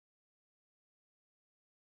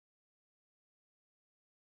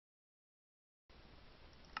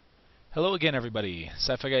Hello again, everybody.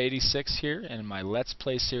 Sci-Fi Guy 86 here in my Let's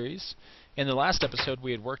Play series. In the last episode,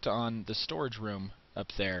 we had worked on the storage room up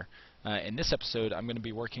there. In this episode, I'm going to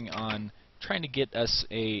be working on trying to get us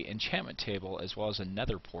a enchantment table as well as a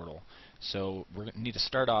Nether portal. So we're going to need to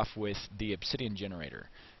start off with the Obsidian generator.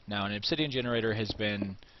 Now, an Obsidian generator has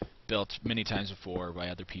been built many times before by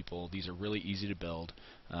other people. These are really easy to build.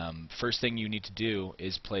 First thing you need to do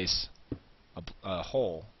is place a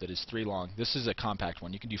hole that is 3 long. This is a compact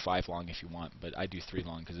one. You can do 5 long if you want, but I do 3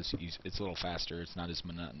 long because it's a little faster. It's not as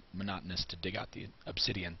monotonous to dig out the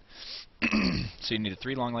obsidian. So you need a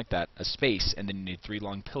 3 long like that, a space, and then you need 3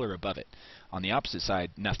 long pillar above it. On the opposite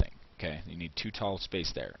side, nothing. Okay, you need 2 tall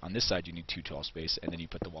space there. On this side, you need 2 tall space, and then you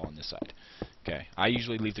put the wall on this side. Okay, I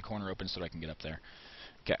usually leave the corner open so that I can get up there.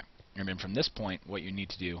 Okay, and then from this point, what you need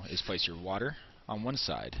to do is place your water on one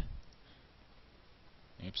side.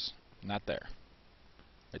 Oops. Not there.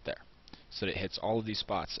 Right there. So that it hits all of these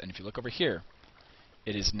spots. And if you look over here,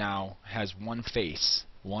 it is now has one face,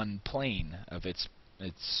 one plane of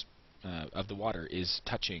of the water is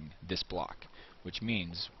touching this block, which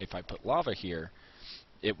means if I put lava here,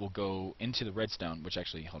 it will go into the redstone. Which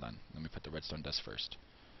actually, hold on, let me put the redstone dust first.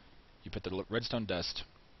 You put the redstone dust,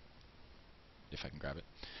 if I can grab it,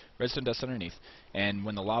 redstone dust underneath, and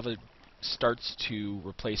when the lava starts to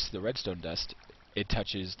replace the redstone dust, it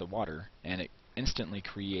touches the water, and it instantly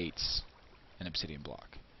creates an obsidian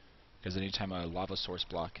block. Because anytime a lava source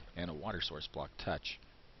block and a water source block touch,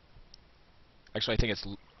 actually I think it's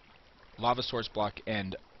lava source block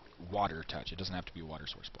and water touch. It doesn't have to be a water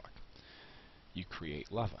source block. You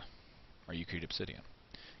create lava, or you create obsidian.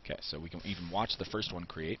 Okay, so we can even watch the first one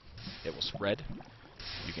create. It will spread,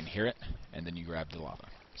 you can hear it, and then you grab the lava.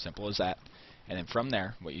 Simple as that. And then from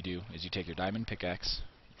there, what you do is you take your diamond pickaxe,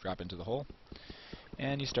 drop into the hole,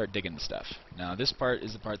 and you start digging the stuff. Now this part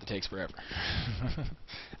is the part that takes forever.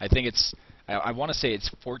 I think it's, I want to say it's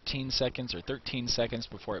 14 seconds or 13 seconds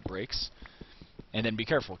before it breaks. And then be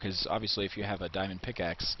careful, because obviously if you have a diamond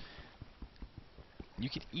pickaxe, you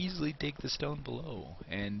could easily dig the stone below,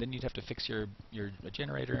 and then you'd have to fix your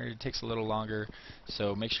generator, and it takes a little longer.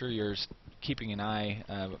 So make sure you're keeping an eye.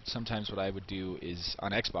 Sometimes what I would do is,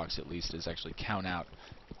 on Xbox at least, is actually count out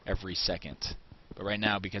every second. But right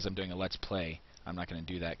now, because I'm doing a Let's Play, I'm not going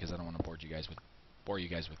to do that because I don't want to bore you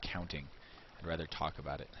guys with counting. I'd rather talk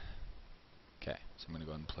about it. Okay, so I'm going to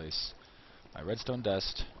go ahead and place my redstone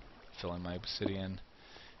dust, fill in my obsidian,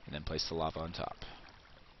 and then place the lava on top.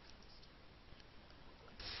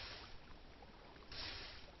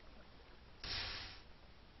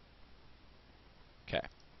 Okay.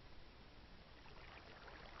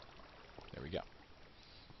 There we go.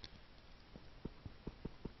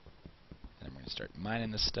 And I'm going to start mining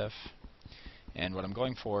this stuff. And what I'm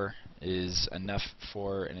going for is enough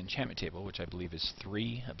for an enchantment table, which I believe is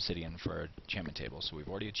 3 obsidian for an enchantment table, so we've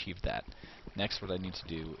already achieved that. Next, what I need to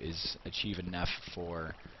do is achieve enough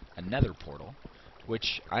for a nether portal,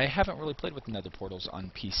 which I haven't really played with nether portals on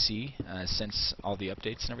PC since all the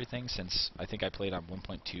updates and everything, since I think I played on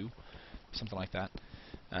 1.2, something like that.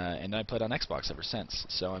 And I played on Xbox ever since,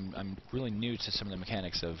 so I'm really new to some of the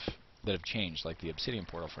mechanics that have changed, like the obsidian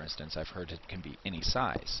portal, for instance. I've heard it can be any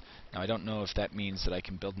size. Now, I don't know if that means that I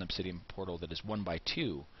can build an obsidian portal that is 1 by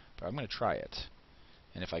 2, but I'm going to try it.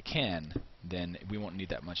 And if I can, then we won't need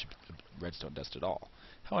that much redstone dust at all.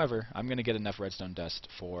 However, I'm going to get enough redstone dust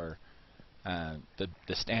for the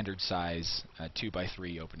standard size 2 by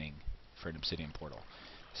 3 opening for an obsidian portal.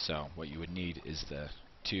 So what you would need is the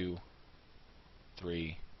 2,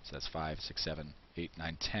 3, so that's 5, 6, 7, 8,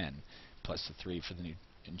 9, 10, plus the 3 for the new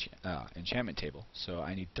enchantment table. So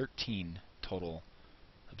I need 13 total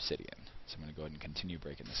obsidian. So I'm going to go ahead and continue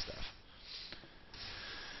breaking this stuff.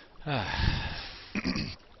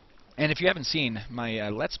 And if you haven't seen, my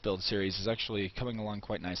Let's Build series is actually coming along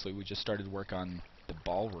quite nicely. We just started work on the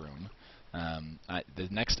ballroom. The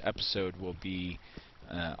next episode will be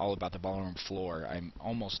all about the ballroom floor. I'm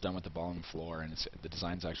almost done with the ballroom floor, and the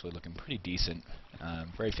design's actually looking pretty decent,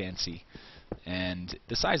 very fancy, and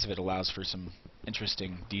the size of it allows for some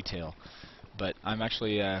interesting detail. But I'm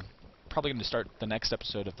actually probably going to start the next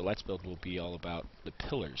episode of the Let's Build will be all about the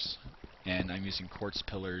pillars, and I'm using quartz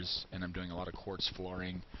pillars, and I'm doing a lot of quartz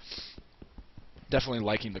flooring. Definitely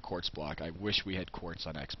liking the quartz block. I wish we had quartz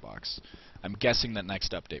on Xbox. I'm guessing that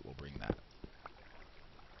next update will bring that.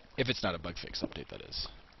 If it's not a bug fix update, that is.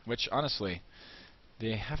 Which, honestly,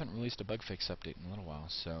 they haven't released a bug fix update in a little while,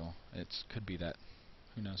 so it could be that.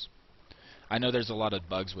 Who knows? I know there's a lot of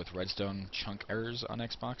bugs with redstone chunk errors on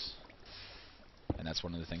Xbox, and that's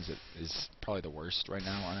one of the things that is probably the worst right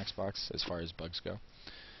now on Xbox as far as bugs go.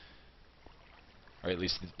 or at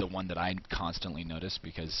least the one that I constantly notice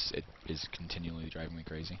because it is continually driving me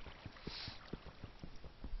crazy.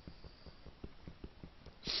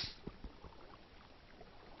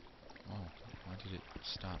 Oh, why did it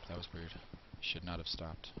stop? That was weird. Should not have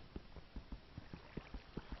stopped.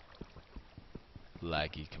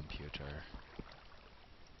 Laggy computer.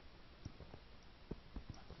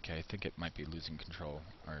 Okay, I think it might be losing control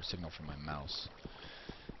or signal from my mouse.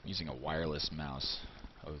 I'm using a wireless mouse.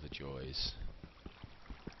 Oh, the joys.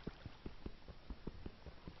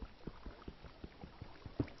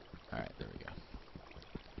 Alright, there we go.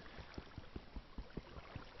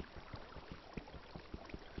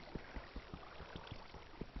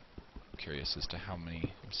 I'm curious as to how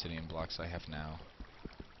many obsidian blocks I have now.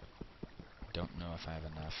 Don't know if I have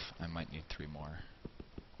enough. I might need 3 more.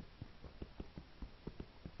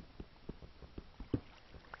 There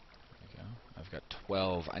we go. I've got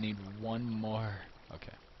 12. I need 1 more.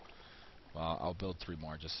 Okay. Well, I'll build 3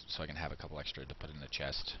 more just so I can have a couple extra to put in the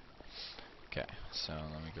chest. Okay, so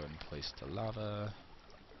let me go ahead and place the lava.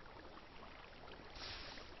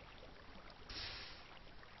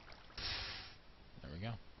 There we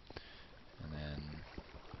go. And then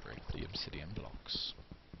break the obsidian blocks.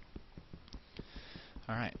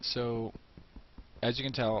 Alright, so as you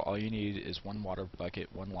can tell, all you need is 1 water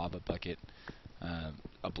bucket, 1 lava bucket,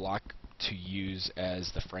 a block to use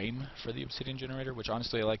as the frame for the obsidian generator, which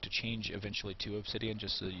honestly I like to change eventually to obsidian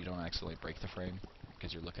just so that you don't accidentally break the frame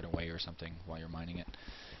because you're looking away or something while you're mining it,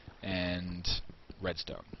 and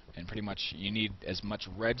redstone. And pretty much you need as much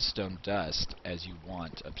redstone dust as you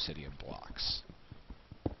want obsidian blocks.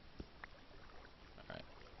 Alright,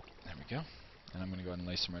 there we go. And I'm going to go ahead and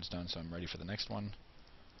lay some redstone so I'm ready for the next one.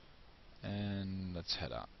 And let's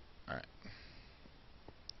head out. Alright.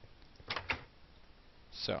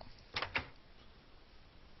 So,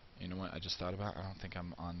 you know what I just thought about? I don't think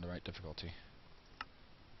I'm on the right difficulty.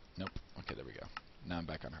 Nope. Okay, there we go. Now I'm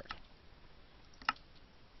back on hard.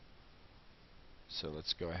 So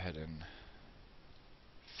let's go ahead and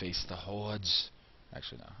face the hordes.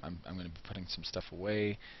 Actually, no. I'm going to be putting some stuff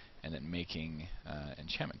away and then making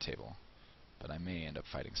enchantment table. But I may end up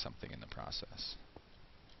fighting something in the process.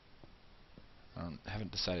 I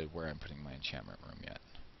haven't decided where I'm putting my enchantment room yet.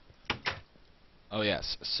 Oh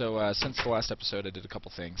yes, so since the last episode I did a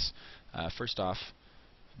couple things. First off,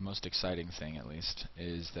 the most exciting thing at least,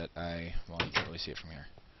 is that well, you can't really see it from here.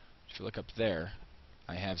 If you look up there,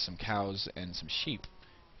 I have some cows and some sheep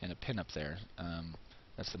and a pin up there.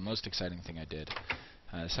 That's the most exciting thing I did.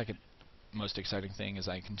 The second most exciting thing is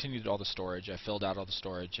I continued all the storage. I filled out all the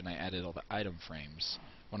storage and I added all the item frames.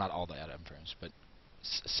 Well, not all the item frames, but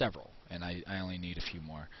several, and I only need a few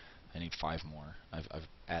more. I need 5 more. I've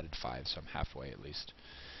added 5, so I'm halfway at least.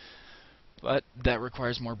 But that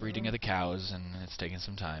requires more breeding of the cows, and it's taking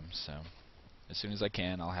some time, so as soon as I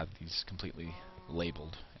can, I'll have these completely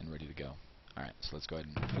labeled and ready to go. Alright, so let's go ahead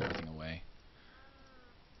and put everything away.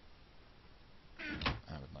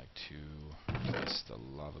 I would like to place the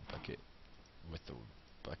lava bucket with the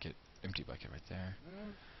empty bucket right there.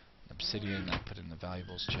 Obsidian, I put in the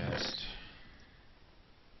valuables chest.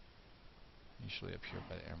 Usually up here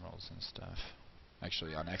by the emeralds and stuff.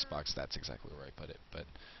 Actually, on Xbox, that's exactly where I put it, but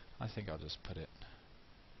I think I'll just put it...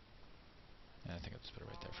 Yeah, I think I'll just put it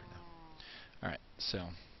right there for now. Alright,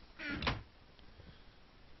 so...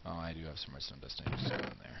 Oh, I do have some redstone dust. I need to just go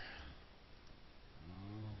in there.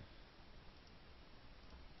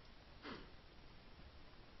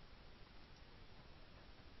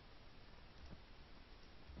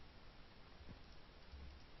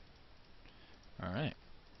 Alright.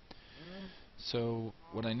 So,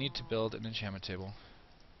 what I need to build an enchantment table,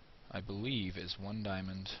 I believe, is 1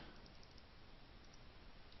 diamond,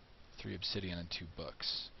 3 obsidian, and 2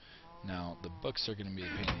 books. Now, the books are going to be the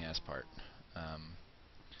pain in the ass part.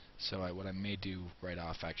 So what I may do right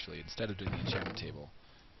off, actually, instead of doing the enchantment table,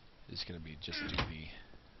 is going to be just do the...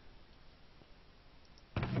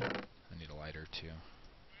 I need a lighter, too.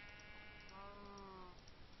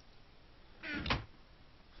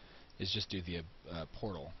 Is just do the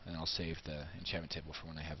portal, and I'll save the enchantment table for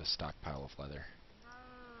when I have a stockpile of leather.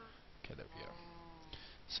 Okay, there we go.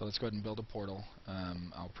 So let's go ahead and build a portal.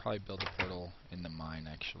 I'll probably build a portal in the mine,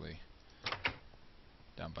 actually,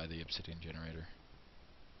 down by the obsidian generator.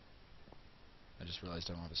 I just realized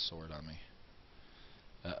I don't have a sword on me.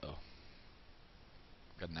 Uh-oh.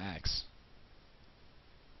 Got an axe.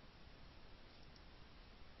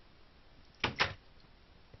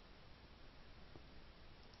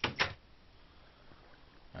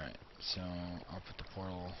 Alright, so I'll put the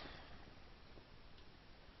portal...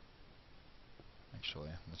 Actually,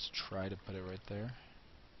 let's try to put it right there.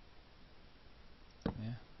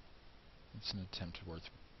 Yeah. It's an attempt worth.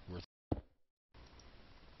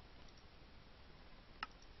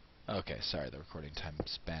 Okay, sorry, the recording time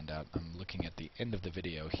spanned out. I'm looking at the end of the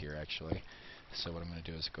video here, actually. So what I'm going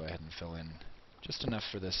to do is go ahead and fill in just enough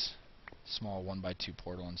for this small 1x2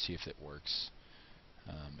 portal and see if it works.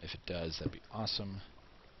 If it does, that'd be awesome.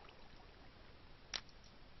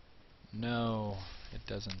 No, it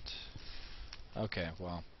doesn't. Okay,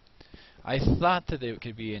 well, I thought that it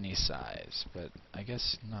could be any size, but I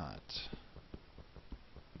guess not.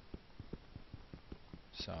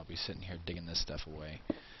 So I'll be sitting here digging this stuff away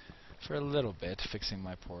for a little bit, fixing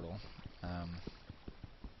my portal.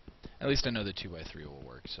 At least I know the 2x3 will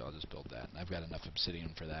work, so I'll just build that. And I've got enough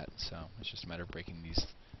obsidian for that, so it's just a matter of breaking these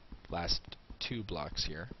last 2 blocks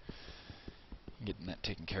here and getting that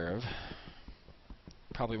taken care of.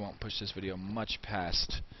 Probably won't push this video much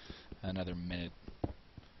past another minute.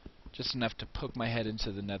 Just enough to poke my head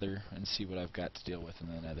into the Nether and see what I've got to deal with in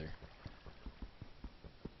the Nether.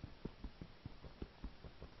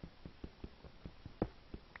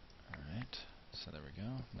 Alright, so there we go.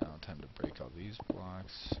 Now time to break all these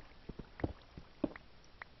blocks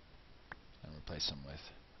and replace them with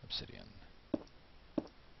obsidian.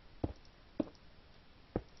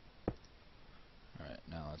 Alright,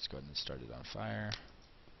 now let's go ahead and start it on fire.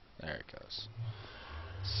 There it goes.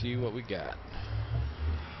 See what we got.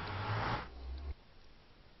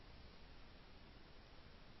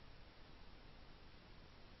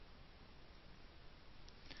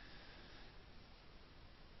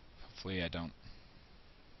 Hopefully I don't...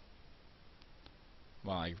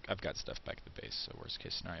 Well, I've got stuff back at the base, so worst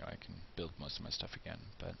case scenario I can build most of my stuff again,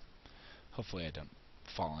 but hopefully I don't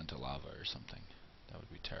fall into lava or something. That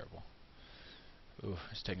would be terrible. Ooh,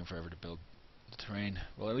 it's taking forever to build the terrain.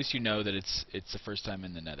 Well, at least you know that it's the first time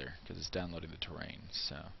in the Nether, because it's downloading the terrain,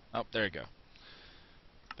 so... Oh, there you go.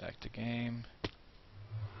 Back to game.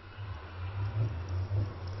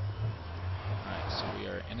 Alright, so we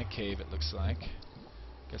are in a cave, it looks like.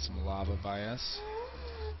 Got some lava by us.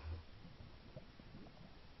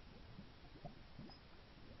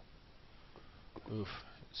 Oof,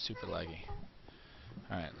 super laggy.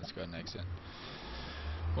 Alright, let's go ahead and exit.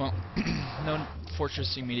 Well, no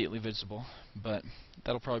fortress immediately visible, but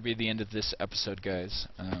that'll probably be the end of this episode, guys.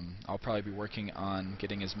 I'll probably be working on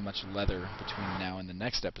getting as much leather between now and the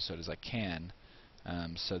next episode as I can,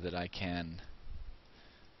 so that I can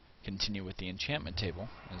continue with the enchantment table,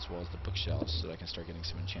 as well as the bookshelves, so that I can start getting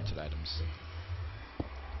some enchanted items.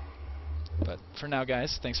 But for now,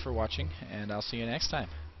 guys, thanks for watching, and I'll see you next time.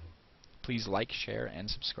 Please like, share, and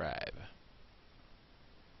subscribe.